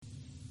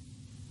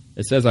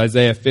It says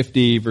Isaiah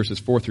 50, verses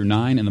 4 through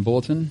 9 in the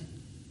bulletin.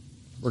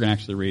 We're going to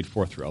actually read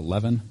 4 through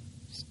 11.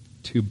 It's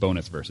 2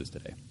 bonus verses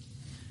today.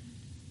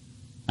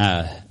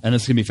 And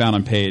this can be found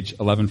on page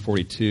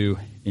 1142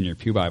 in your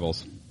pew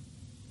Bibles.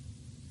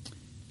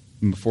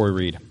 And before we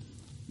read,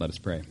 let us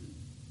pray.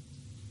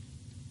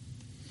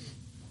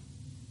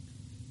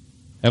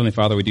 Heavenly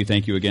Father, we do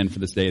thank you again for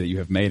this day that you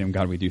have made. And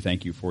God, we do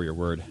thank you for your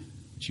word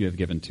which you have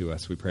given to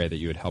us. We pray that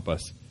you would help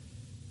us,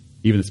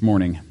 even this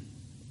morning,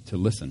 to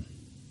listen,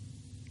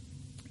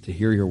 to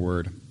hear your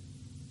word,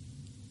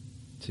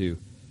 to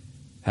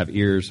have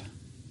ears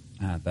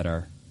that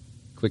are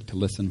quick to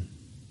listen,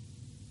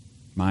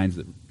 minds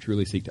that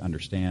truly seek to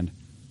understand,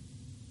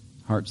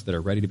 hearts that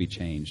are ready to be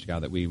changed.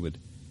 God, that we would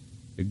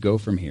go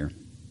from here,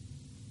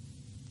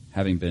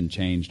 having been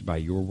changed by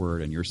your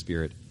word and your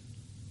spirit,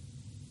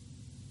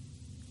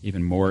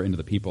 even more into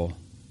the people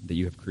that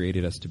you have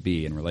created us to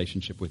be in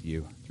relationship with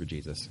you through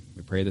Jesus.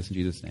 We pray this in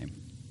Jesus' name.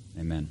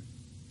 Amen.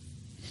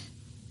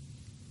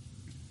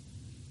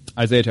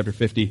 Isaiah chapter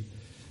 50,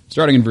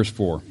 starting in verse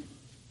 4.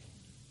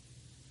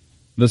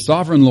 The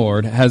sovereign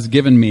Lord has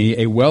given me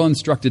a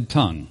well-instructed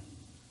tongue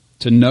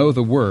to know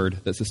the word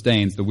that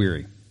sustains the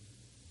weary.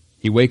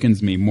 He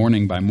wakens me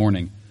morning by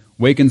morning,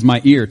 wakens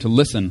my ear to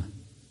listen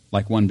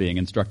like one being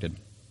instructed.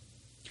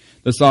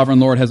 The sovereign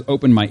Lord has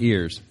opened my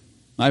ears.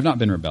 I have not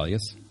been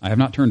rebellious. I have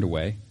not turned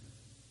away.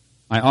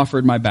 I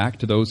offered my back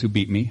to those who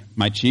beat me,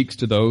 my cheeks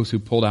to those who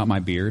pulled out my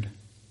beard.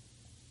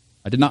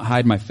 I did not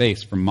hide my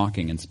face from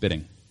mocking and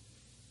spitting.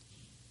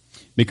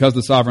 Because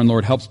the sovereign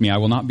Lord helps me, I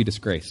will not be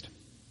disgraced.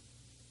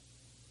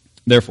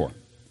 Therefore,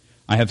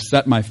 I have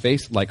set my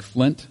face like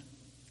flint,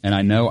 and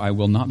I know I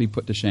will not be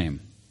put to shame.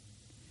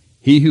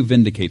 He who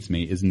vindicates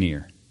me is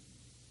near.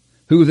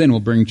 Who then will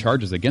bring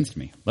charges against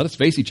me? Let us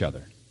face each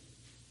other.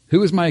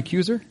 Who is my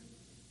accuser?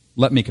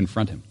 Let me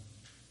confront him.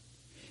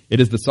 It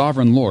is the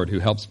sovereign Lord who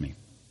helps me.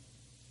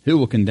 Who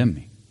will condemn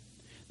me?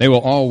 They will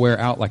all wear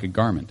out like a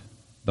garment.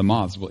 The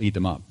moths will eat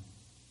them up.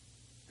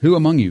 Who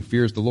among you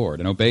fears the Lord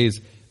and obeys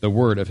the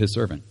word of his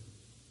servant?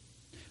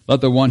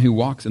 Let the one who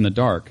walks in the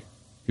dark,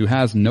 who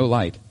has no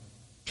light,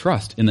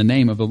 trust in the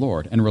name of the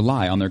Lord and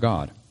rely on their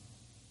God.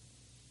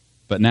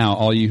 But now,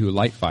 all you who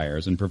light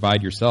fires and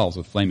provide yourselves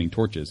with flaming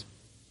torches,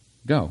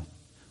 go,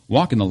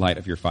 walk in the light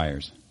of your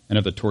fires and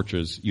of the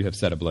torches you have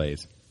set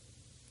ablaze.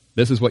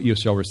 This is what you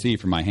shall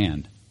receive from my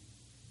hand.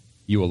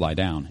 You will lie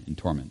down in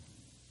torment.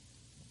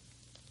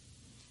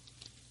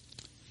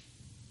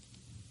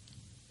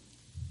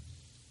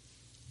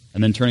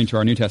 And then turning to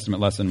our New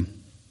Testament lesson,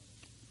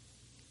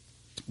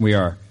 we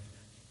are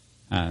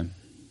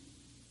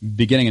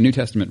beginning a New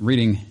Testament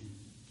reading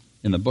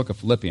in the book of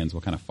Philippians.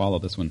 We'll kind of follow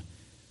this one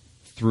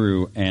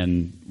through.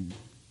 And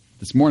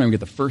this morning we get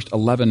the first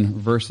 11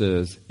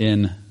 verses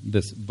in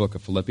this book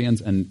of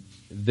Philippians. And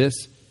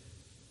this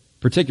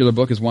particular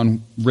book is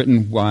one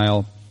written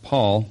while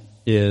Paul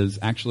is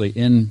actually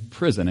in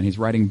prison. And he's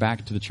writing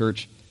back to the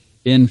church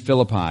in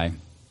Philippi,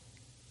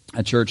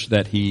 a church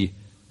that he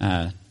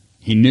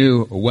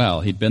knew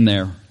well. He'd been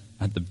there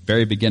at the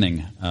very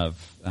beginning of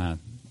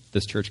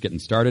this church getting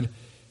started,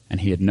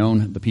 and he had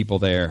known the people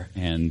there,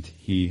 and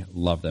he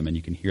loved them. And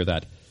you can hear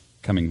that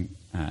coming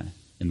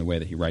in the way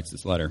that he writes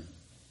this letter.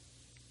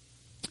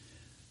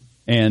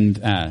 And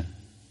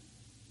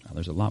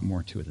there's a lot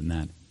more to it than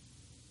that.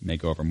 May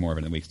go over more of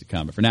it in the weeks to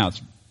come. But for now,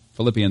 it's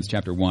Philippians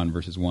chapter 1,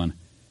 verses 1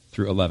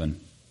 through 11.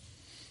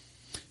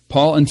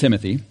 Paul and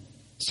Timothy,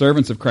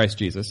 servants of Christ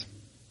Jesus,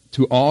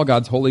 to all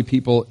God's holy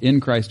people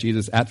in Christ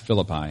Jesus at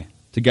Philippi,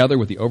 together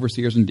with the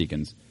overseers and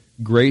deacons,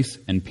 grace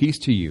and peace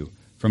to you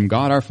from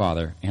God our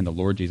Father and the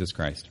Lord Jesus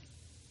Christ.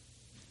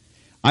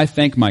 I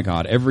thank my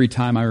God every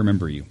time I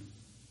remember you.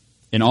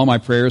 In all my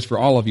prayers for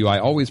all of you, I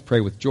always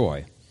pray with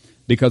joy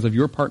because of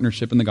your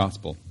partnership in the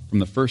gospel from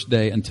the first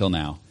day until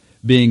now,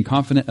 being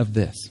confident of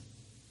this,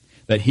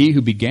 that he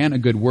who began a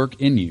good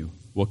work in you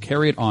will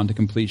carry it on to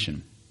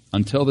completion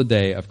until the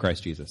day of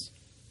Christ Jesus.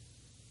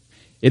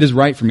 It is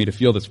right for me to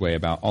feel this way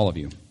about all of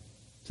you,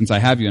 since I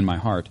have you in my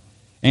heart,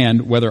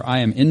 and whether I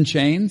am in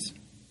chains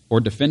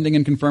or defending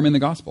and confirming the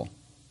gospel,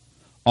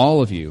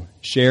 all of you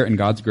share in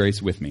God's grace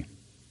with me.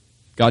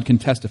 God can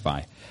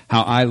testify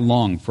how I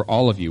long for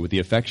all of you with the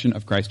affection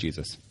of Christ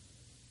Jesus.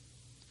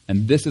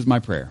 And this is my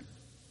prayer,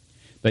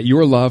 that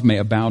your love may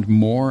abound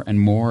more and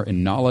more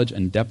in knowledge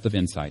and depth of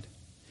insight,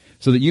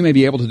 so that you may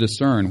be able to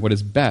discern what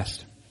is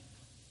best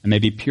and may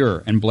be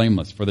pure and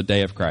blameless for the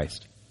day of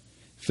Christ,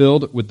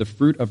 filled with the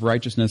fruit of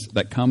righteousness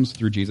that comes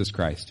through Jesus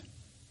Christ,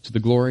 to the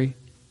glory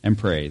and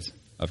praise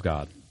of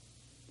God.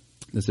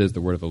 This is the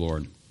word of the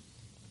Lord.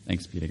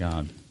 Thanks be to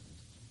God.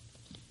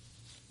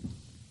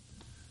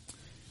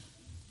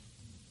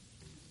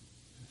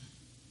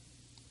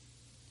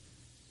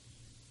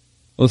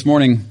 Well, this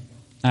morning,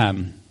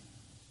 we're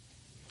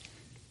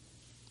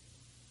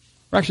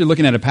actually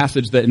looking at a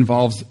passage that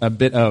involves a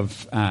bit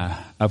of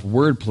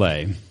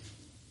wordplay.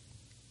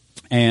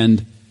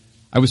 And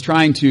I was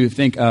trying to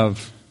think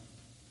of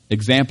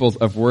examples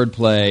of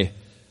wordplay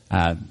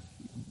that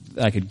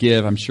I could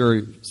give. I'm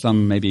sure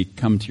some maybe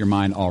come to your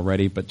mind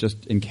already, but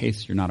just in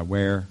case you're not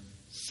aware,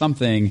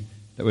 something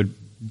that would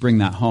bring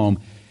that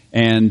home.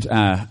 And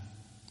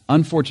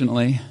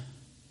unfortunately,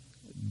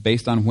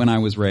 based on when I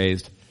was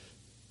raised,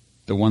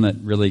 the one that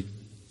really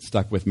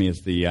stuck with me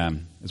is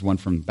one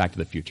from Back to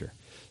the Future.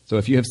 So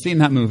if you have seen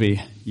that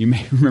movie, you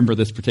may remember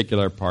this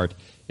particular part.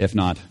 If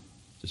not,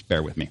 just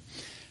bear with me.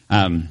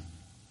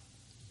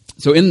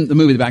 So in the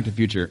movie Back to the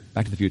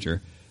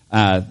Future,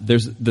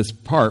 there's this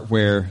part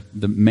where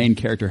the main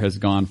character has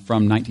gone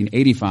from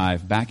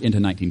 1985 back into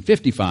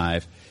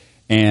 1955,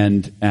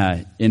 and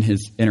in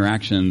his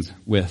interactions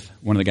with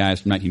one of the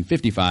guys from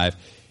 1955,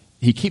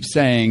 he keeps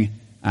saying,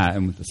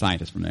 and with the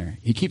scientist from there,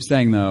 he keeps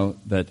saying, though,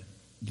 that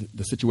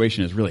the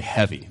situation is really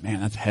heavy. Man,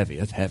 that's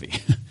heavy.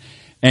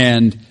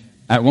 And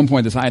at one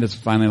point, the scientist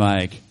is finally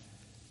like,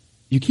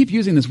 you keep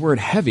using this word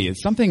heavy.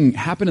 Has something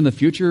happened in the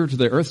future to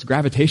the Earth's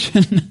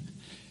gravitation?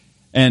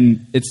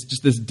 And it's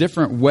just this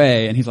different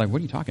way. And he's like, what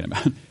are you talking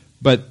about?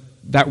 But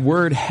that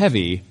word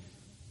heavy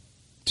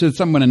to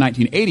someone in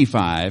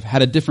 1985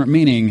 had a different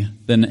meaning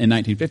than in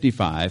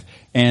 1955.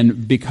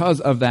 And because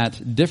of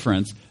that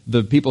difference,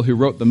 the people who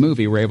wrote the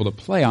movie were able to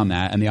play on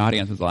that. And the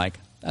audience was like,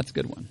 that's a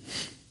good one.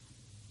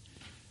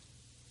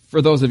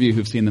 For those of you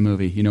who've seen the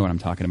movie, you know what I'm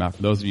talking about.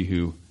 For those of you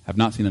who have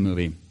not seen the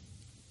movie,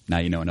 now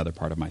you know another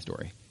part of my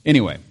story.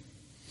 Anyway,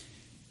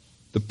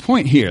 the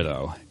point here,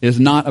 though, is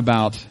not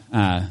about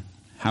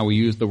how we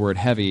use the word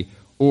heavy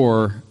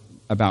or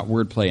about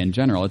wordplay in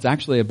general. It's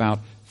actually about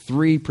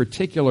three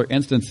particular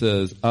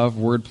instances of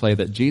wordplay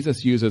that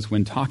Jesus uses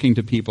when talking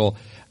to people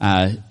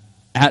at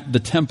the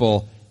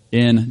temple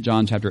in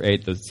John chapter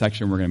 8, the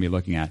section we're going to be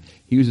looking at.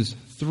 He uses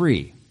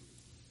three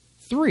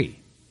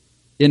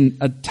in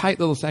a tight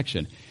little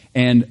section.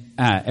 And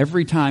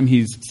every time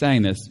he's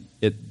saying this,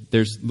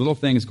 there's little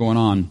things going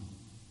on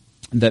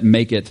that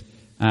make it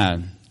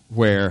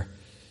where,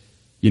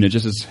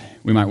 just as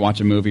we might watch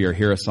a movie or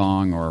hear a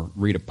song or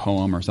read a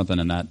poem or something,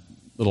 and that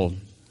little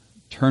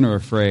turn of a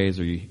phrase,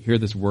 or you hear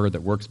this word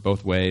that works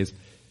both ways.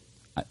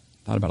 I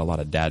thought about a lot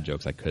of dad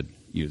jokes I could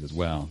use as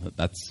well.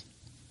 That's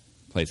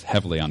plays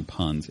heavily on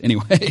puns.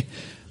 Anyway,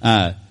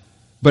 but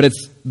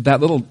it's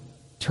that little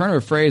turn of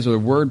a phrase or the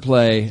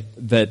wordplay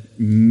that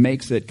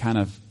makes it kind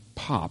of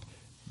pop.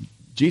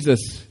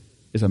 Jesus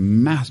is a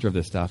master of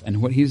this stuff,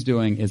 and what he's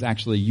doing is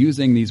actually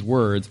using these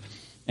words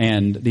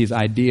and these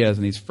ideas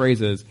and these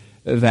phrases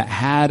that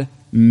had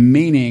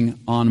meaning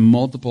on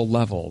multiple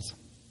levels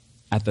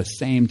at the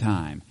same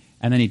time.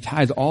 And then he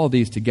ties all of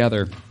these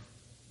together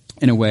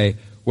in a way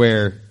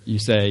where you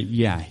say,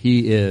 yeah,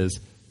 he is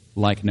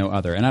like no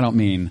other. And I don't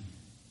mean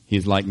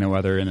he's like no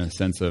other in a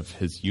sense of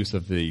his use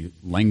of the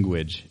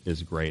language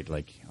is great,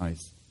 like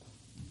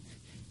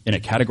in a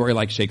category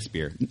like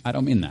Shakespeare. I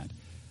don't mean that.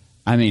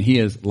 I mean, he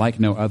is like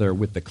no other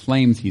with the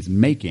claims he's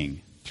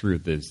making through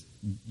this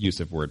use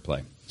of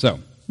wordplay. So,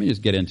 let me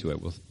just get into it.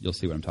 You'll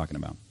see what I'm talking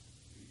about.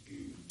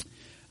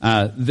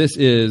 This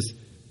is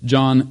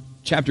John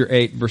chapter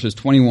 8, verses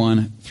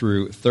 21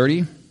 through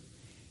 30.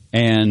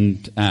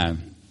 And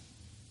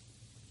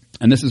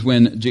this is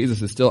when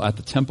Jesus is still at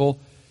the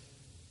temple.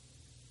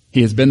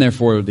 He has been there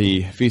for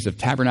the Feast of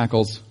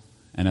Tabernacles.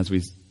 And as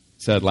we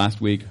said last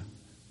week,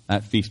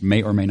 that feast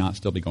may or may not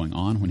still be going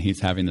on when he's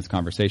having this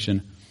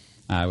conversation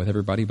with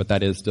everybody, but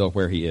that is still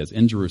where he is,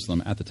 in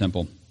Jerusalem at the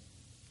temple.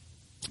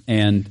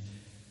 And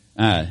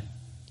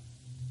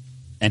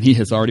he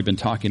has already been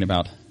talking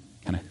about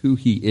kind of who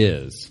he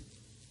is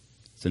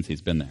since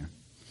he's been there.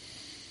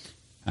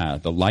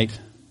 The light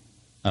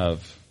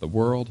of the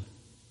world,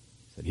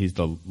 that he's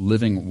the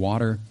living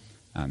water.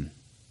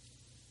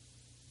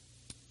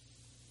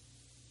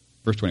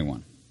 Verse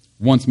 21.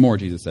 Once more,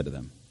 Jesus said to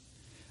them,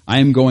 I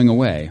am going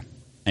away,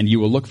 and you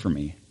will look for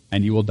me,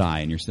 and you will die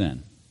in your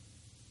sin.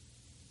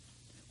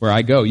 Where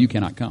I go, you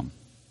cannot come.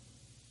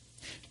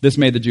 This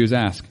made the Jews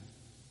ask,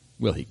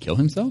 will he kill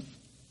himself?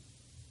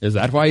 Is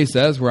that why he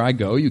says, where I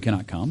go, you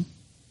cannot come?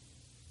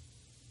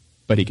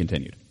 But he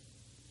continued,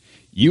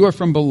 you are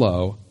from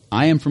below,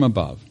 I am from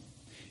above.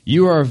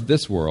 You are of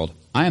this world,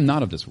 I am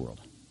not of this world.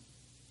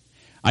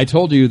 I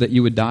told you that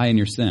you would die in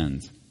your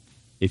sins.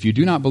 If you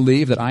do not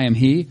believe that I am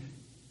he,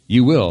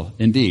 you will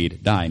indeed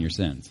die in your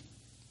sins.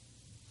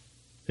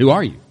 Who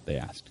are you? They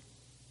asked.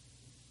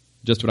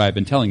 Just what I have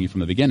been telling you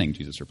from the beginning,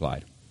 Jesus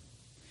replied.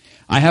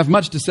 I have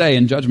much to say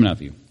in judgment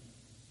of you,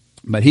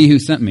 but he who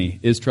sent me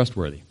is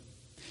trustworthy.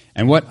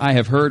 And what I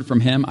have heard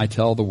from him, I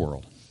tell the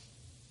world.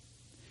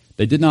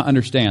 They did not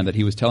understand that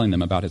he was telling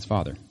them about his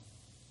Father.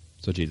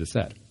 So Jesus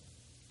said,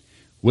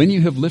 when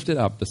you have lifted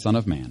up the Son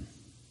of Man,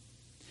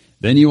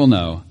 then you will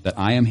know that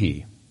I am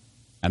he,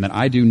 and that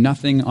I do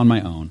nothing on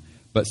my own,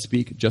 but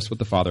speak just what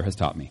the Father has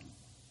taught me.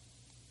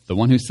 The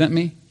one who sent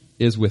me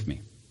is with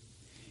me.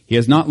 He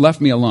has not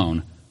left me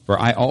alone, for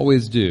I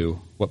always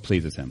do what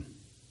pleases him.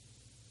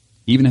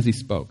 Even as he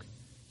spoke,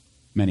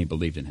 many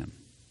believed in him.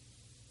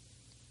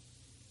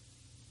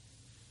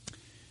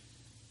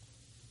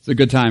 It's a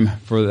good time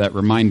for that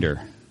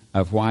reminder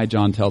of why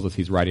John tells us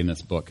he's writing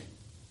this book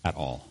at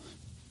all.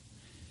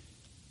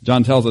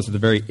 John tells us at the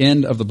very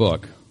end of the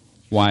book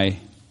why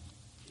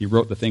he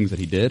wrote the things that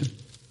he did.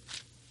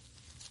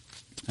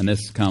 And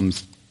this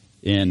comes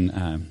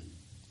in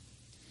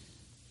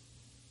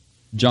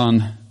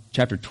John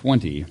chapter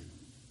 20,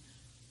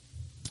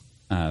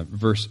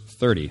 verse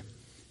 30.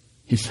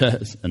 He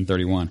says, in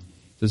 31, he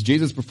says,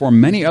 Jesus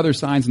performed many other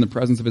signs in the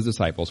presence of his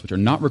disciples, which are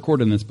not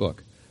recorded in this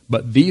book.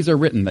 But these are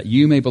written that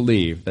you may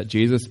believe that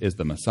Jesus is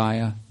the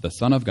Messiah, the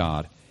Son of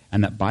God,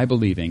 and that by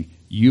believing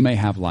you may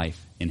have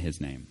life in his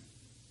name.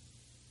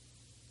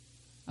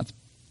 That's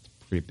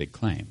a pretty big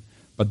claim.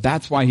 But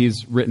that's why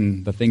he's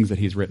written the things that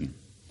he's written.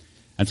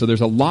 And so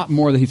there's a lot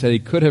more that he said he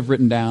could have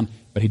written down,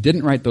 but he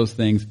didn't write those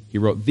things. He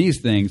wrote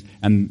these things,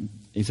 and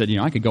he said,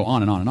 I could go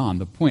on and on and on.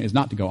 The point is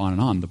not to go on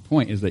and on. The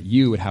point is that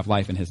you would have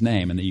life in his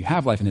name, and that you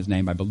have life in his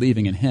name by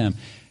believing in him,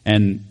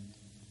 and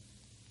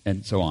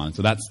so on.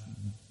 So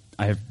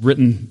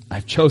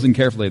I've chosen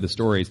carefully the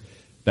stories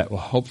that will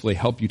hopefully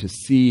help you to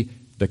see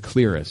the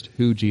clearest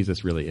who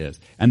Jesus really is.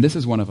 And this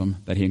is one of them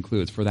that he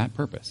includes for that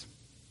purpose.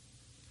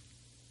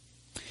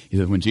 He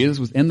said when Jesus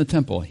was in the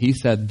temple, he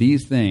said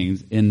these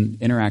things in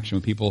interaction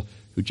with people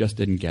who just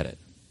didn't get it.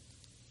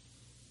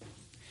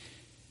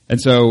 And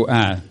so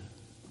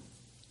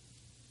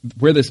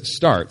where this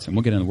starts, and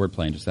we'll get into the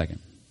wordplay in just a second,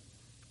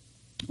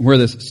 where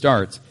this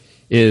starts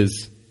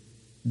is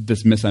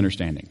this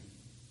misunderstanding.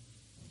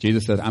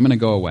 Jesus says, I'm going to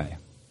go away.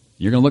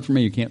 You're going to look for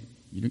me. You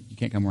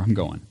can't come where I'm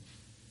going.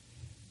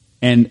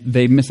 And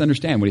they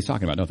misunderstand what he's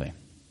talking about, don't they?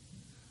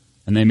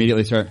 And they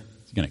immediately start,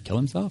 is he going to kill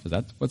himself? Is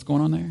that what's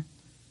going on there?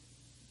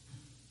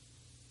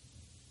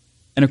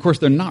 And of course,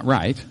 they're not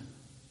right.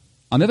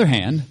 On the other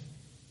hand,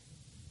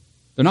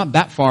 they're not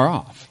that far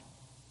off.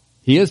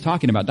 He is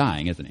talking about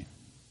dying, isn't he?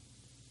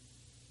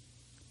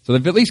 So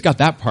they've at least got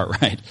that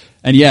part right.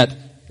 And yet,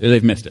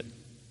 they've missed it.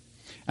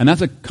 And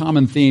that's a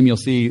common theme you'll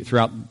see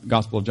throughout the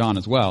Gospel of John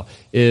as well,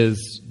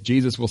 is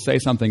Jesus will say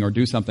something or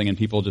do something and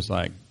people just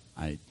like,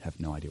 I have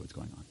no idea what's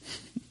going on.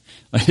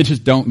 Like they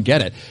just don't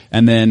get it.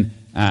 And then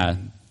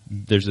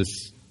there's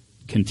this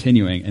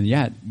continuing, and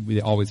yet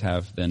we always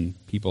have then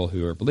people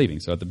who are believing.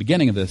 So at the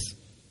beginning of this,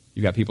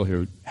 you've got people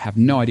who have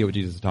no idea what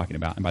Jesus is talking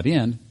about, and by the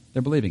end,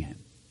 they're believing him.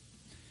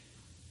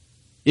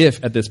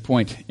 If at this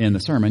point in the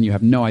sermon you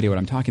have no idea what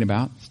I'm talking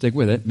about, stick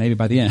with it, maybe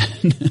by the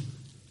end.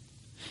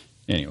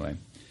 Anyway.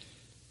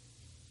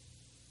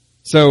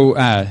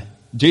 So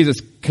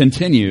Jesus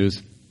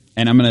continues,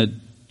 and I'm going to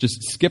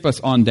just skip us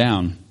on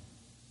down.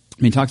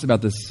 He talks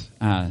about this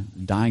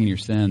dying in your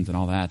sins and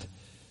all that.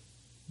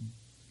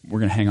 We're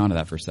going to hang on to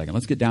that for a second.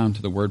 Let's get down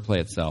to the wordplay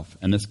itself.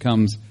 And this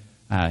comes,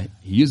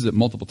 he uses it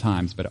multiple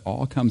times, but it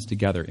all comes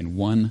together in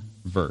one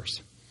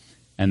verse.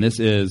 And this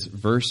is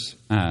verse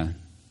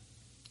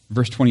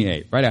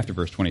 28, right after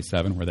verse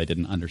 27, where they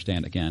didn't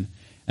understand again.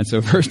 And so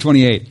verse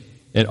 28,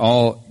 it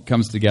all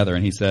comes together,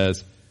 and he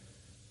says,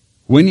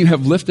 when you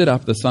have lifted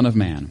up the Son of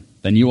Man,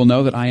 then you will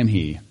know that I am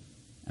he,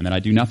 and that I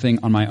do nothing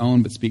on my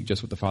own but speak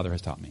just what the Father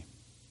has taught me.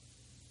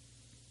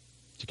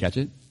 Did you catch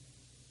it?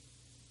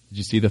 Did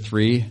you see the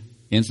three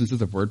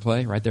instances of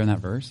wordplay right there in that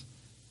verse?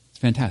 It's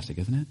fantastic,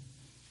 isn't it?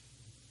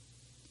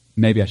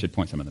 Maybe I should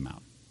point some of them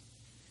out.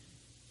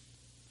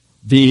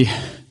 The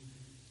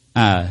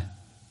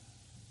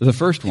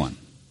first one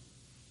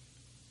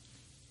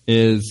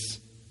is,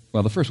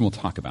 well, the first one we'll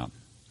talk about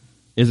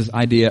is this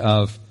idea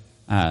of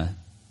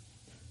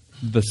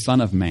the Son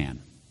of Man.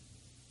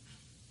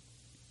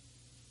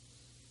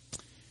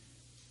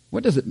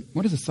 What does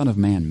the Son of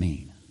Man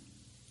mean?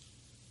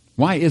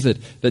 Why is it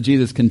that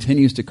Jesus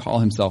continues to call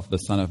himself the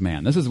Son of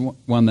Man? This is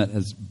one that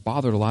has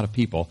bothered a lot of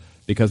people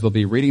because they'll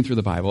be reading through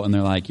the Bible and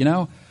they're like,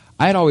 I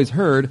had always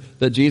heard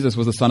that Jesus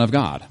was the Son of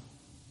God.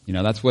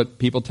 That's what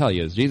people tell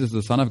you is Jesus is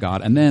the Son of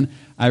God. And then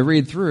I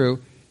read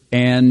through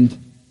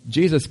and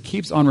Jesus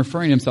keeps on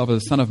referring to himself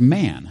as the Son of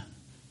Man.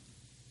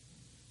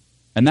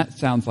 And that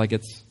sounds like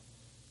it's,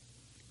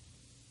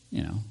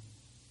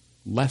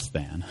 less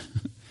than.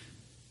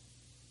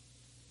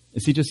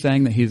 Is he just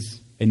saying that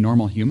he's a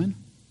normal human?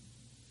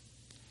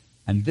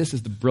 And this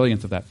is the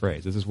brilliance of that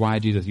phrase. This is why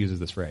Jesus uses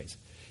this phrase,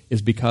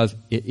 is because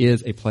it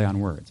is a play on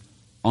words.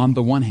 On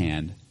the one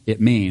hand, it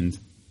means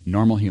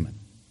normal human.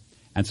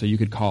 And so you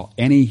could call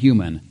any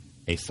human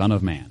a son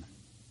of man.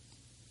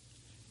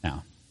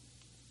 Now,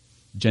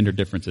 gender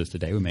differences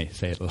today, we may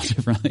say it a little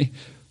differently,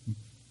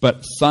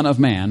 but son of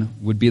man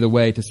would be the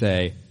way to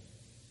say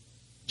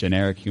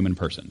generic human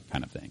person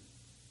kind of thing.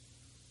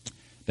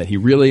 That he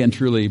really and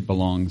truly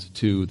belongs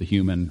to the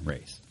human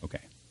race.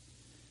 Okay.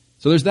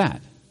 So there's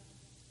that.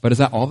 But is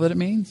that all that it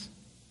means?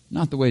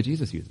 Not the way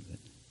Jesus uses it.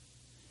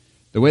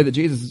 The way that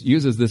Jesus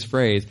uses this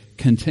phrase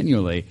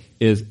continually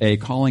is a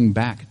calling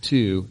back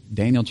to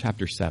Daniel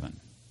chapter 7.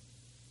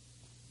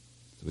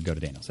 So we go to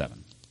Daniel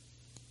 7.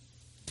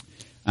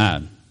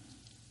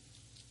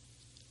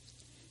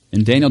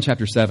 In Daniel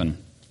chapter 7,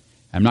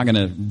 I'm not going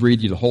to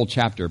read you the whole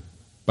chapter,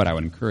 but I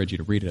would encourage you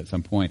to read it at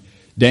some point.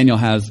 Daniel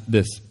has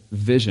this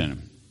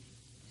vision,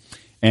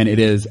 and it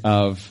is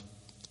of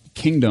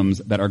kingdoms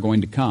that are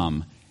going to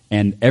come,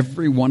 and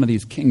every one of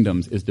these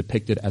kingdoms is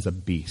depicted as a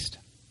beast.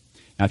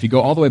 Now, if you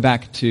go all the way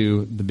back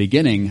to the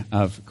beginning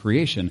of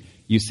creation,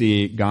 you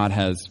see God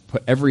has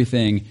put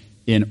everything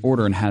in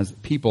order and has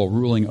people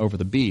ruling over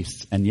the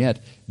beasts. And yet,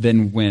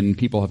 then when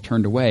people have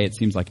turned away, it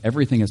seems like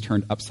everything has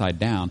turned upside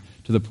down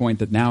to the point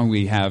that now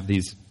we have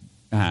these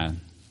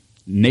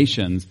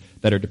nations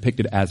that are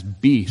depicted as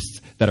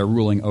beasts that are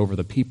ruling over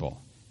the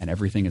people. And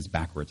everything is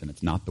backwards, and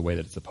it's not the way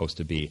that it's supposed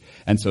to be.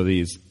 And so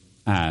these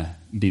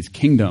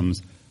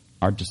kingdoms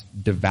are just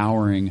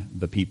devouring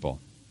the people.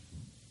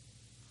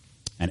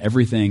 And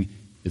everything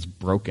is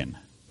broken.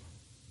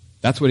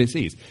 That's what he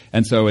sees.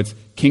 And so it's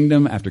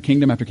kingdom after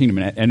kingdom after kingdom.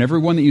 And every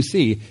one that you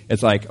see,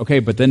 it's like, okay,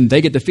 but then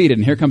they get defeated,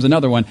 and here comes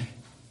another one.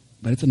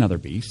 But it's another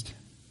beast.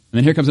 And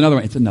then here comes another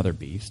one. It's another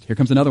beast. Here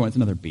comes another one. It's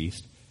another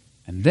beast.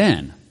 And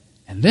then,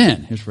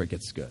 here's where it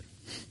gets good.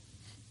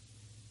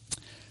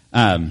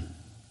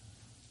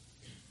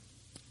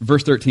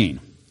 Verse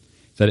 13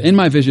 said, in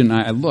my vision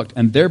I looked,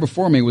 and there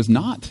before me was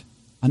not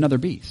another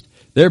beast.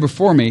 There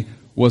before me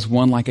was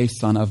one like a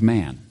son of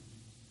man.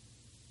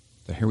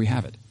 So here we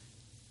have it.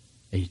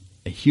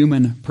 A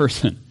human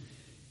person.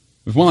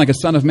 With one like a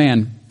son of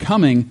man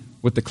coming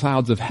with the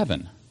clouds of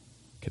heaven.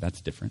 Okay,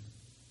 that's different.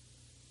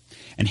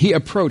 And he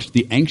approached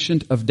the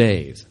Ancient of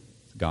Days,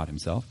 God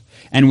himself,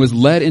 and was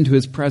led into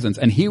his presence.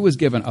 And he was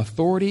given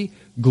authority,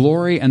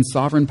 glory, and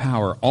sovereign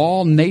power.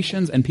 All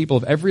nations and people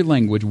of every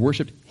language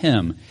worshipped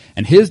him.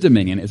 And his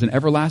dominion is an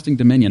everlasting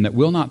dominion that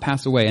will not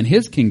pass away. And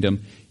his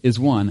kingdom is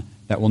one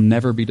that will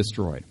never be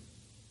destroyed.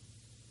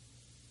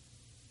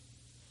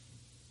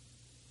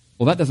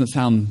 Well, that doesn't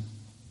sound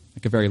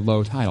like a very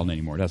low title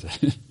anymore, does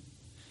it?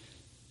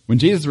 When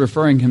Jesus is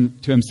referring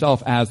to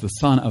himself as the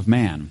Son of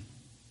Man,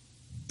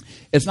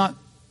 it's not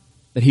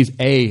that he's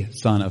a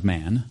Son of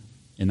Man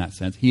in that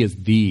sense. He is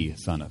the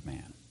Son of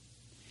Man.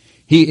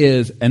 He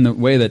is, in the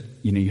way that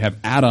you have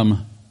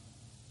Adam,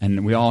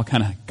 and we all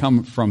kind of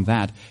come from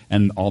that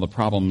and all the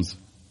problems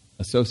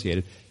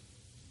associated.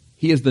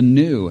 He is the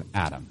new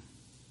Adam.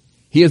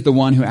 He is the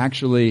one who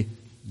actually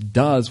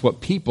does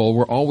what people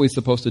were always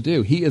supposed to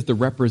do. He is the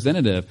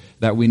representative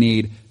that we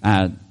need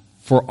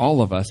for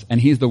all of us, and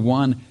he's the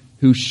one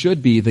who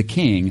should be the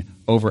king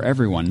over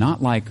everyone,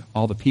 not like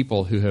all the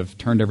people who have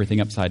turned everything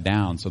upside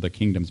down so their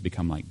kingdoms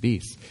become like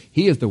beasts.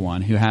 He is the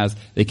one who has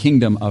the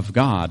kingdom of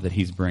God that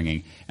he's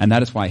bringing, and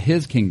that is why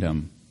his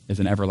kingdom is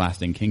an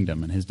everlasting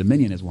kingdom, and his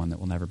dominion is one that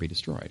will never be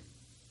destroyed.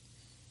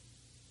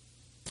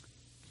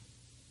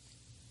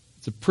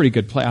 It's a pretty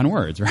good play on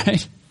words,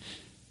 right?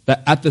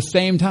 That at the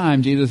same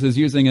time, Jesus is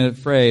using a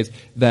phrase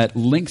that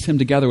links him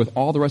together with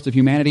all the rest of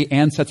humanity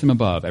and sets him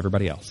above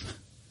everybody else.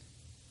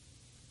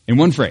 In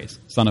one phrase,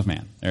 Son of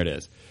Man. There it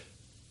is.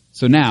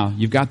 So now,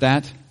 you've got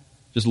that.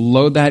 Just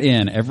load that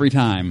in every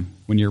time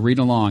when you're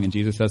reading along and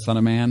Jesus says Son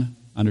of Man.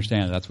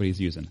 Understand that's what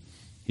he's using.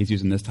 He's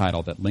using this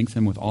title that links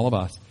him with all of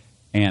us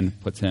and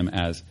puts him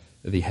as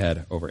the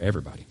head over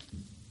everybody.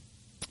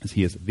 As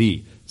he is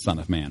the Son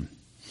of Man.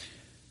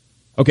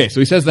 Okay, so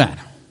he says that.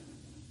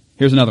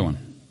 Here's another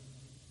one.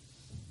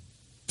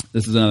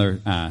 This is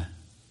another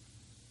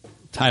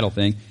title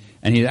thing,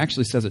 and he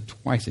actually says it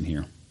twice in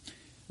here.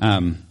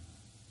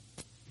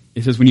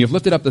 He says, when you have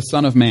lifted up the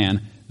Son of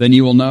Man, then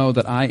you will know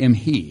that I am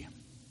he.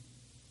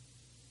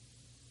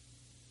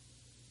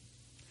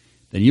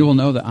 Then you will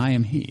know that I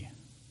am he.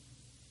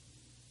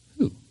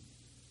 Who?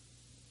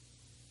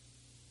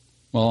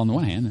 Well, on the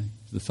one hand,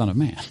 he's the Son of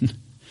Man.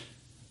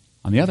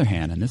 On the other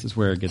hand, and this is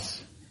where it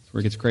gets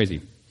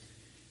crazy,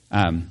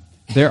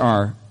 there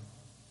are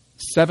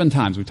 7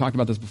 times, we've talked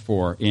about this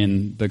before,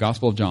 in the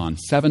Gospel of John,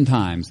 7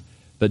 times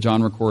that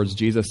John records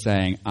Jesus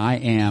saying, I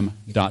am ...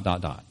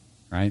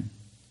 right?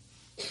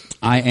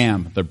 I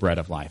am the bread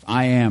of life.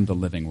 I am the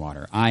living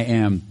water. I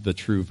am the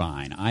true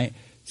vine.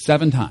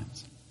 7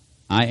 times.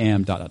 I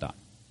am ... But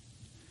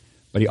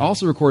he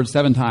also records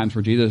 7 times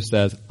where Jesus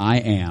says, I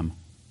am,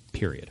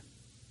 period.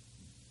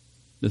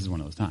 This is one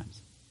of those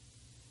times.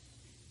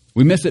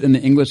 We miss it in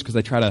the English because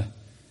they try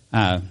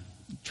to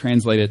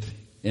translate it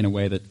in a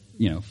way that,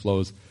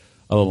 flows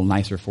a little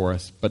nicer for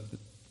us. But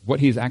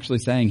what he's actually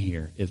saying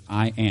here is,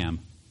 I am,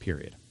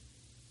 period.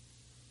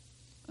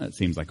 That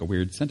seems like a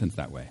weird sentence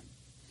that way.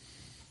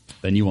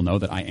 Then you will know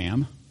that I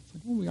am. It's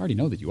like, well, we already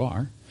know that you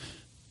are.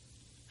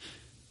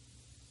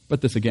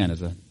 But this, again,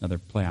 is another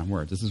play on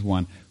words. This is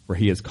one where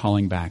he is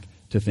calling back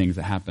to things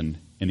that happened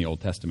in the Old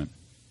Testament.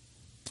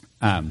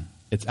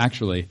 It's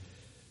actually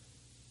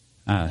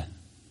the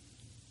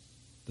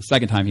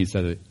second time he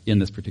said it in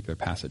this particular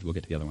passage. We'll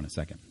get to the other one in a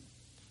second.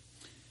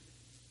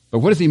 But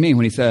what does he mean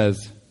when he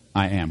says,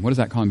 I am? What is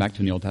that calling back to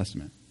in the Old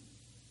Testament?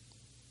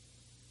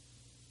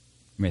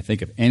 You may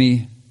think of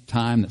any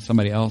time that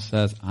somebody else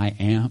says, I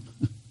am.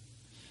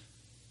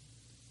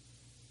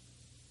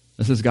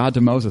 This is God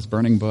to Moses,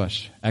 burning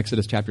bush,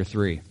 Exodus chapter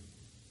 3.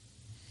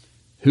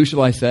 Who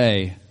shall I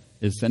say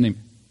is sending?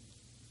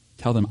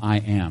 Tell them I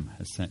am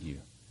has sent you.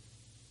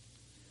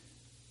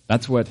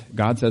 That's what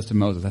God says to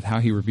Moses. That's how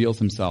he reveals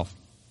himself.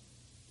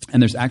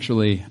 And there's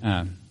actually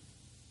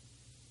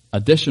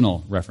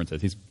additional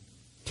references. He's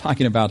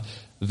talking about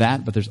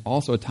that, but there's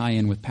also a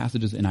tie-in with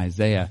passages in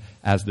Isaiah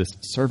as this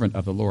servant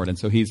of the Lord. And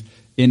so he's,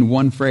 in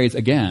one phrase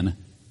again,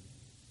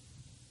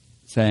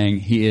 saying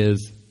he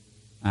is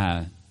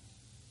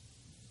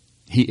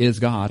He is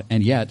God,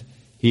 and yet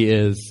he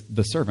is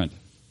the servant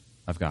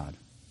of God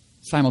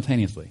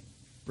simultaneously.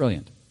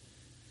 Brilliant.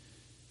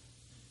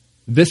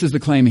 This is the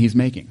claim he's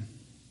making.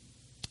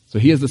 So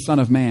he is the Son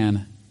of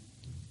Man.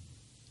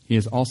 He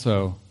is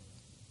also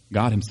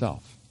God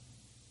himself.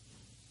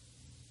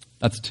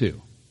 That's two.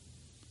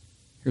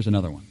 Here's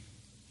another one.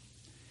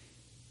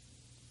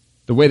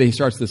 The way that he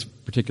starts this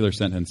particular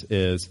sentence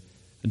is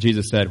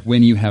Jesus said,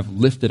 when you have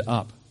lifted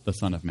up the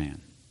Son of Man.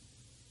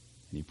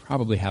 And you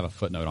probably have a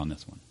footnote on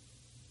this one.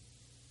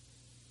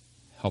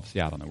 Helps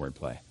you out on the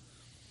wordplay.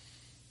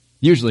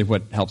 Usually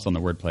what helps on the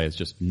wordplay is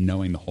just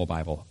knowing the whole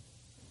Bible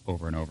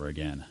over and over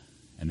again.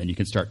 And then you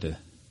can start to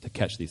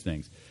catch these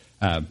things.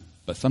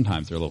 But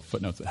sometimes there are little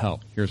footnotes that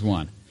help. Here's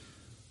one.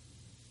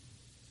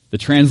 The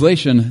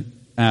translation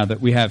that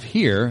we have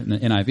here in the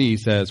NIV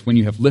says, when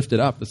you have lifted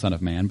up the Son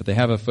of Man, but they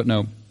have a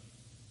footnote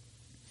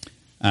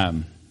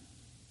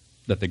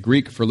that the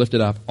Greek for lifted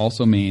up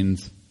also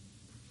means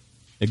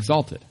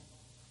exalted.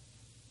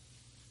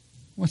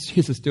 What's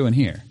Jesus doing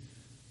here?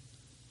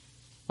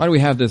 Why do we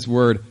have this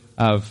word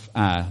of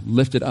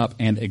lifted up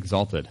and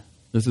exalted?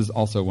 This is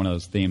also one of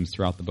those themes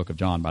throughout the book of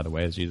John, by the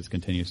way, as Jesus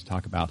continues to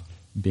talk about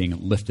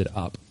being lifted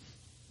up.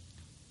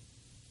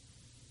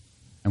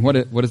 And what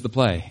is the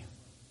play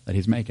that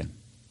he's making?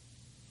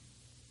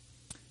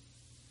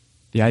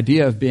 The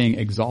idea of being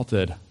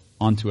exalted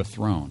onto a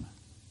throne.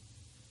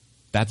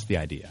 That's the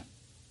idea.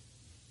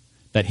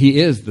 That he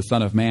is the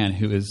Son of Man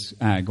who is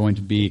going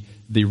to be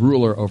the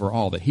ruler over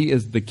all. That he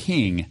is the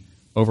king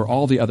over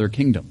all the other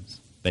kingdoms.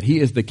 That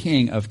he is the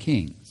King of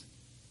kings.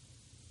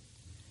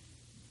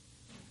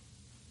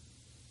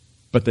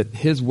 But that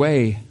his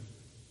way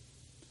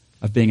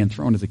of being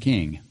enthroned as a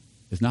king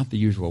is not the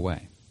usual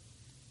way.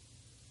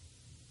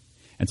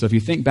 And so if you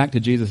think back to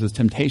Jesus'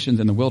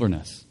 temptations in the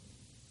wilderness,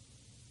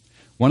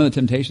 one of the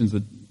temptations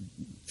that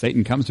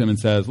Satan comes to him and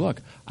says,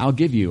 look, I'll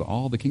give you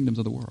all the kingdoms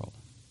of the world.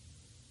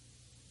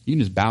 You can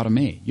just bow to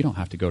me. You don't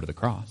have to go to the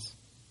cross.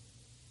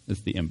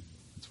 That's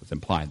what's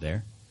implied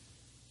there.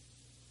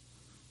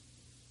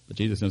 But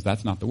Jesus knows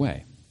that's not the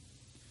way.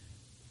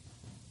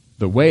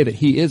 The way that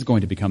he is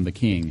going to become the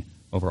king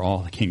over all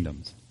the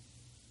kingdoms.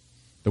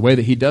 The way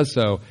that he does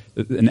so,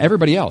 and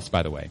everybody else,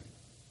 by the way,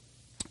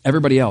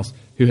 everybody else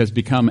who has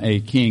become a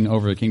king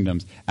over the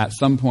kingdoms at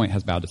some point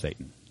has bowed to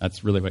Satan.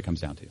 That's really what it comes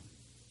down to.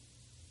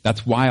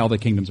 That's why all the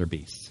kingdoms are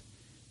beasts,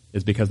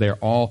 is because they are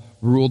all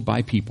ruled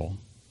by people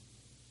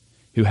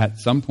who at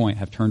some point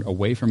have turned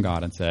away from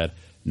God and said,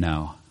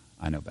 no,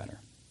 I know better.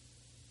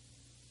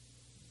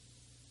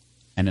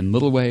 And in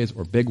little ways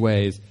or big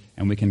ways,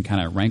 and we can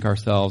kind of rank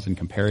ourselves and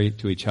compare it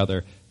to each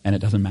other, and it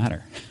doesn't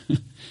matter.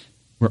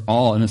 We're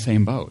all in the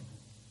same boat.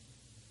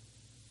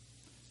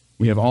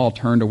 We have all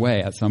turned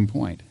away at some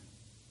point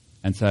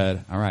and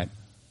said, all right,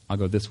 I'll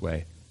go this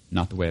way,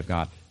 not the way of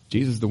God.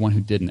 Jesus is the one who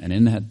didn't. And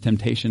in that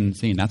temptation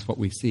scene, that's what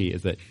we see,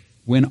 is that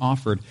when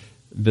offered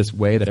this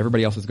way that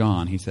everybody else has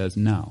gone, he says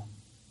no.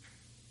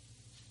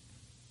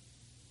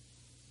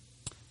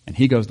 And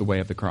he goes the way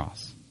of the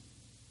cross.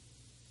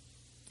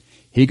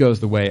 He goes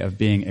the way of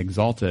being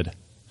exalted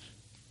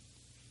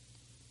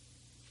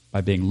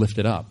by being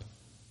lifted up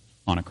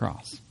on a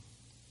cross.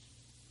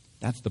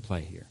 That's the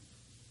play here.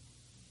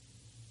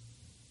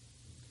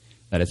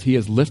 That as he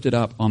is lifted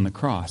up on the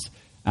cross,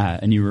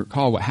 and you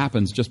recall what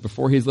happens just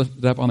before he's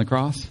lifted up on the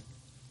cross,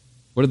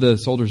 what did the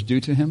soldiers do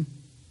to him?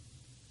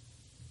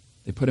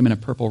 They put him in a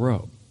purple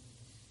robe.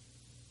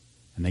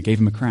 And they gave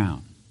him a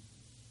crown.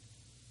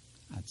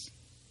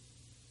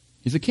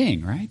 He's a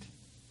king, right?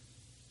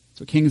 That's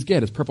what kings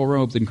get, is purple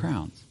robes and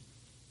crowns.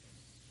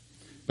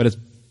 But his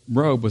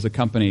robe was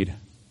accompanied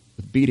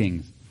with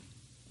beatings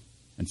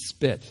and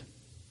spit.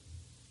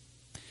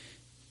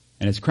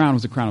 And his crown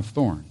was a crown of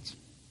thorns.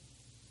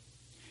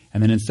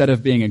 And then instead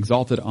of being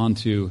exalted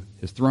onto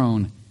his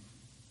throne,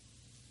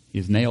 he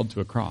is nailed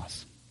to a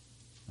cross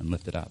and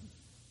lifted up.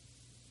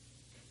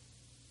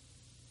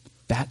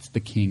 That's the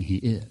king he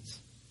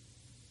is.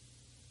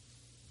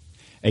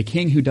 A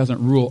king who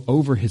doesn't rule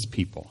over his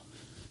people,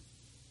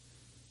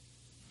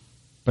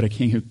 but a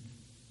king who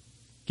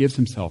gives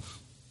himself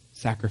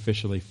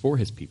sacrificially for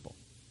his people.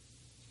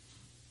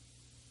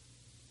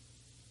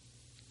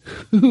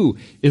 Who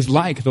is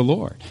like the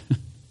Lord?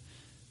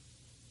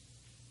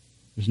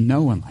 There's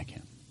no one like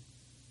him.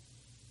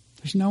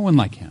 There's no one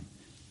like him.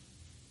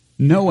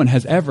 No one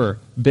has ever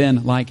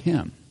been like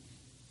him.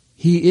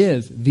 He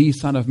is the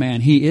Son of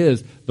Man. He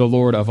is the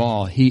Lord of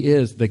all. He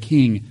is the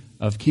King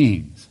of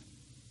kings.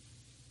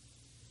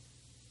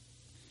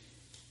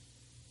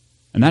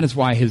 And that is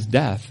why his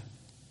death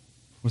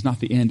was not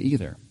the end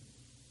either.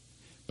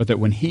 But that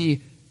when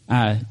he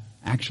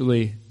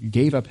actually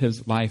gave up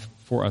his life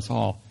for us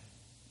all,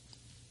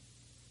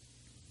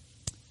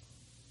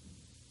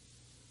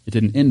 it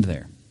didn't end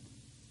there.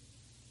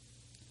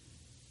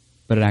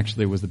 But it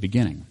actually was the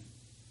beginning.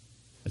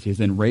 As he is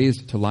then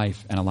raised to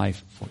life and a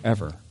life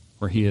forever,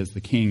 where he is the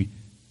king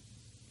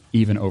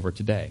even over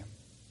today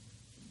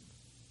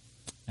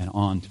and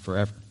on to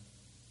forever.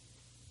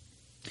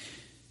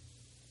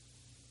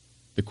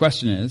 The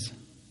question is,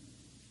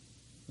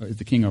 is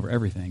the king over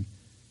everything,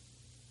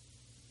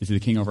 is he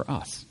the king over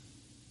us?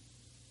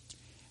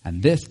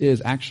 And this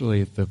is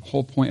actually the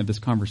whole point of this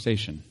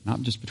conversation,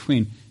 not just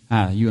between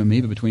you and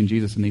me, but between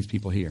Jesus and these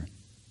people here.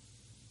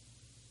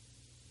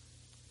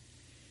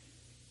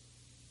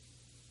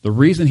 The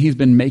reason he's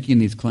been making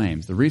these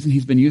claims, the reason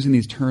he's been using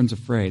these turns of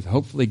phrase,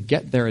 hopefully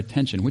get their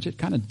attention, which it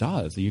kind of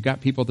does. You've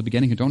got people at the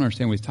beginning who don't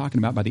understand what he's talking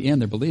about. By the end,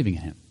 they're believing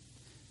in him.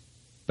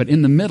 But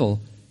in the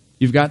middle,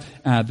 you've got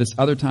this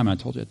other time, and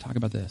I told you to talk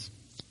about this,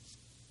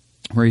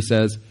 where he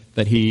says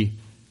that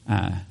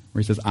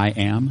I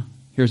am.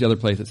 Here's the other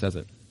place that says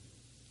it.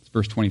 It's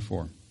verse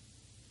 24.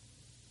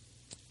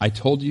 I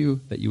told you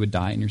that you would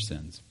die in your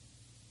sins.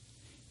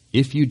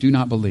 If you do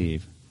not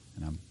believe,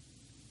 and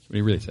that's what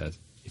he really says,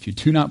 if you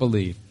do not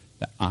believe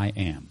that I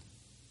am,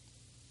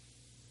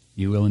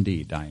 you will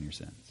indeed die in your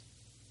sins.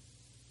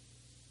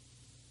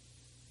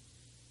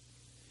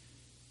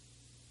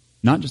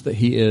 Not just that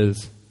he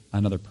is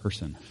another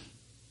person,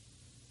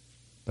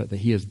 but that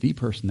he is the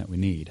person that we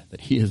need, that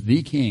he is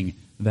the king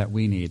that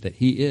we need, that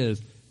he is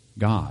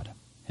God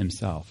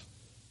himself,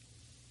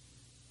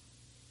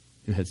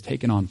 who has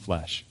taken on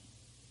flesh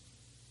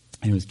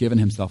and who has given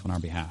himself on our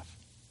behalf.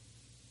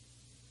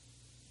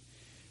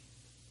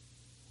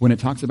 When it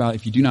talks about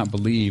if you do not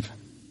believe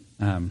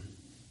you're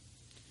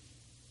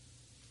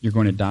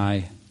going to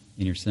die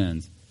in your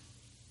sins,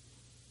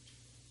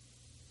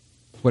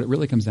 what it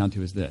really comes down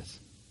to is this.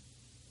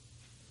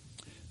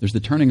 There's the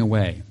turning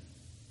away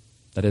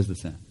that is the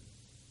sin.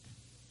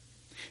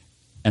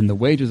 And the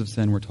wages of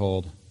sin, we're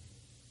told,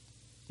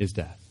 is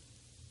death.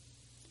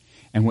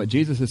 And what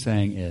Jesus is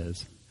saying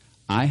is,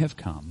 I have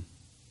come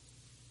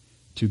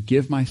to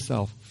give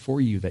myself for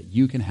you that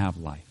you can have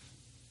life.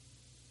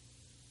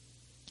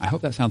 I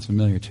hope that sounds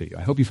familiar to you.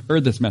 I hope you've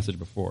heard this message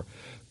before.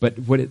 But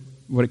what it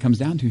comes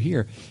down to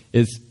here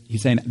is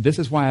he's saying, this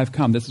is why I've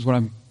come. This is what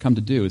I've come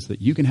to do, is that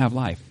you can have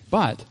life.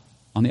 But,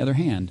 on the other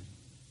hand,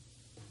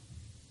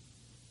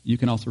 you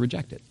can also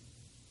reject it.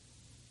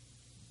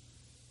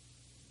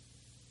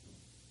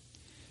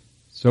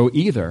 So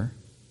either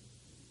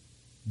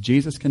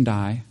Jesus can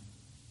die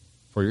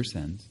for your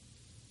sins,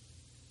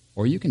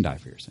 or you can die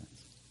for your sins.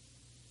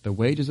 The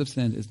wages of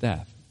sin is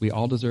death. We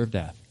all deserve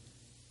death.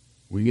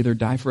 We either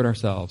die for it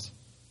ourselves,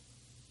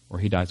 or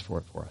he dies for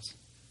it for us.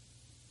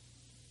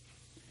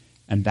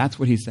 And that's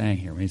what he's saying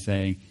here when he's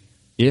saying,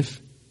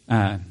 if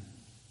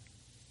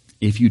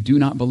you do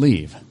not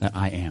believe that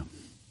I am,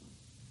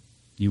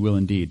 you will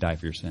indeed die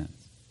for your sins.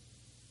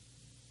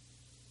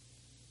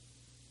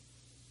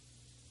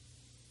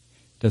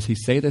 Does he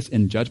say this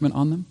in judgment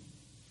on them?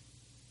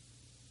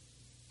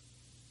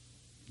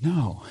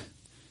 No.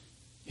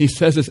 He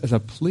says this as a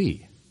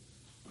plea.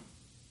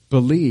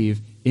 Believe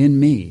in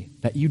me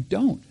that you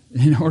don't,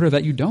 in order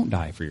that you don't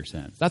die for your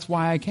sins. That's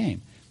why I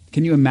came.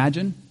 Can you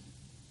imagine?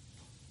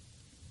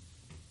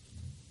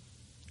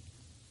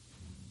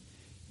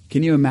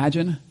 Can you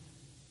imagine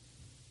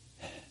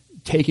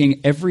taking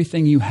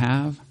everything you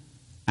have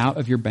out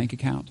of your bank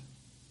account,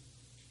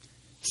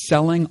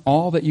 selling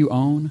all that you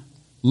own,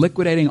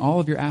 liquidating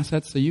all of your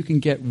assets so you can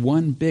get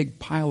one big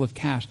pile of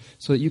cash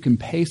so that you can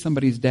pay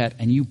somebody's debt,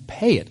 and you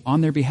pay it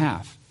on their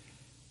behalf,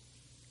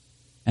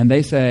 and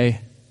they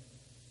say,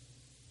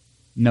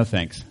 no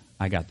thanks,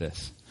 I got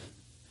this.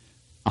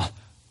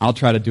 I'll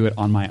try to do it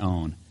on my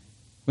own,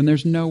 when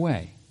there's no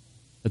way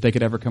that they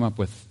could ever come up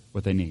with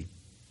what they need.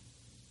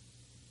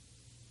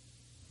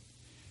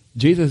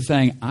 Jesus is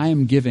saying, I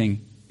am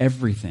giving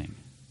everything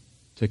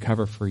to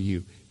cover for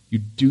you. You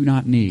do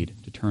not need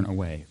to turn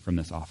away from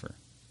this offer.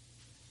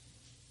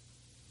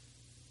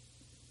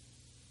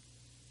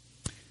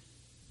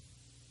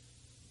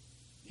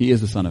 He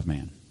is the Son of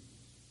Man.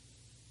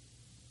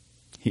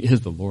 He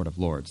is the Lord of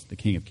Lords, the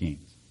King of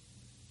Kings.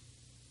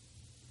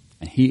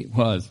 And he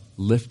was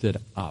lifted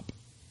up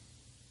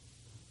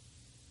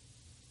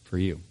for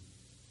you,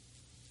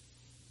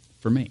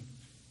 for me.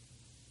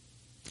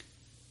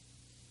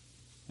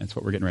 That's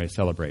what we're getting ready to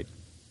celebrate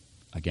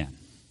again.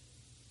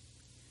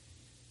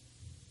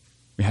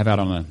 We have out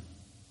on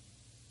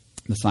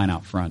the sign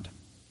out front,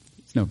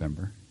 it's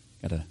November,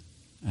 got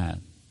a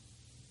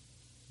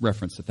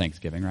reference to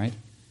Thanksgiving, right?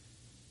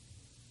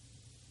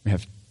 We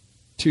have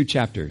 2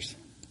 chapters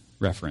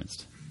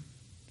referenced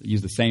that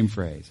use the same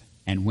phrase.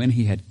 And when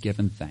he had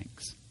given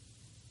thanks. ...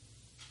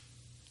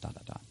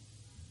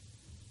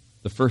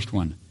 The first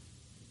one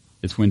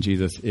is when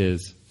Jesus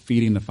is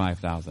feeding the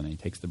 5,000 and he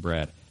takes the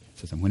bread. It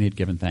says, and when he had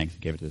given thanks, he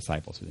gave it to the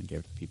disciples who then gave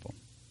it to the people.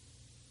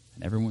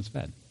 And everyone was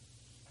fed.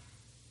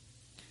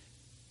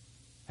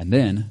 And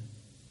then,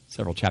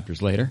 several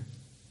chapters later,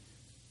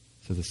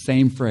 it says the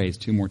same phrase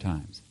 2 more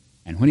times.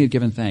 And when he had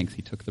given thanks,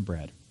 he took the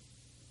bread.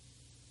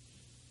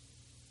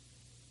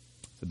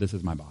 Said, this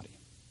is my body,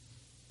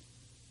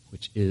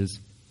 which is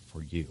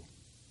for you.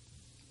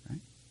 Right?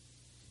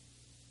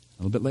 A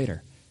little bit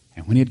later.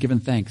 And when he had given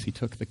thanks, he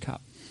took the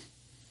cup.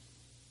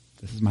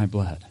 This is my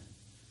blood,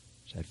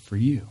 shed for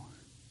you.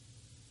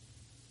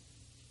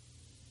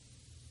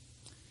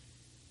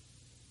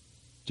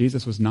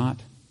 Jesus was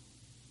not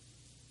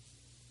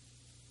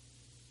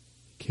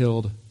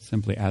killed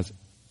simply as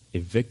a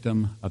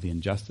victim of the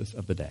injustice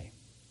of the day.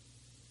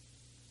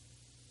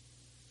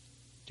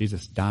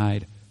 Jesus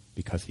died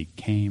because he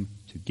came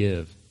to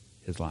give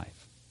his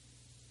life.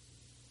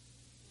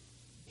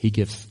 He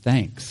gives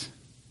thanks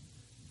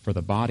for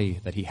the body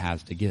that he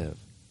has to give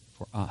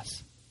for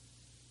us.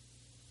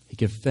 He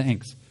gives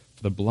thanks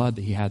for the blood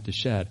that he had to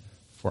shed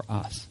for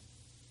us.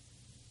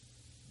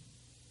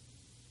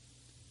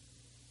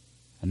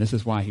 And this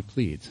is why he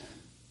pleads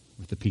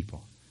with the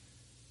people.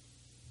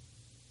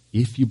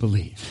 If you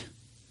believe,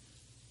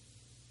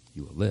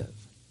 you will live.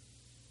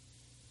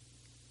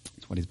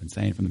 That's what he's been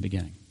saying from the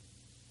beginning.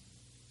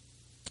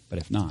 But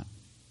if not,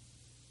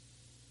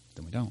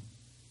 then we don't.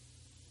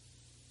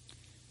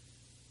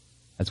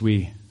 As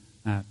we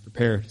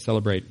prepare to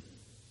celebrate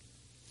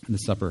the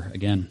supper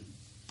again,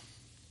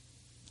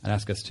 I'd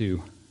ask us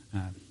to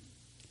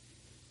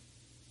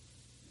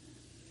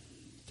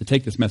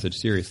take this message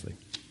seriously.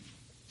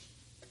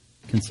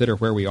 Consider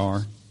where we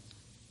are,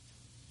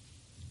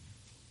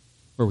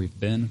 where we've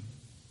been,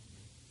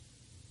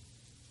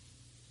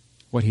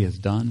 what he has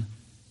done,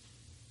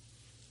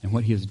 and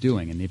what he is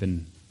doing, and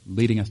even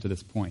leading us to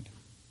this point.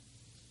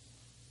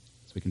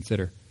 As we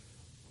consider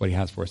what he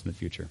has for us in the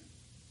future.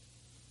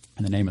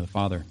 In the name of the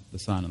Father, the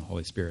Son, and the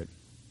Holy Spirit.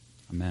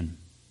 Amen.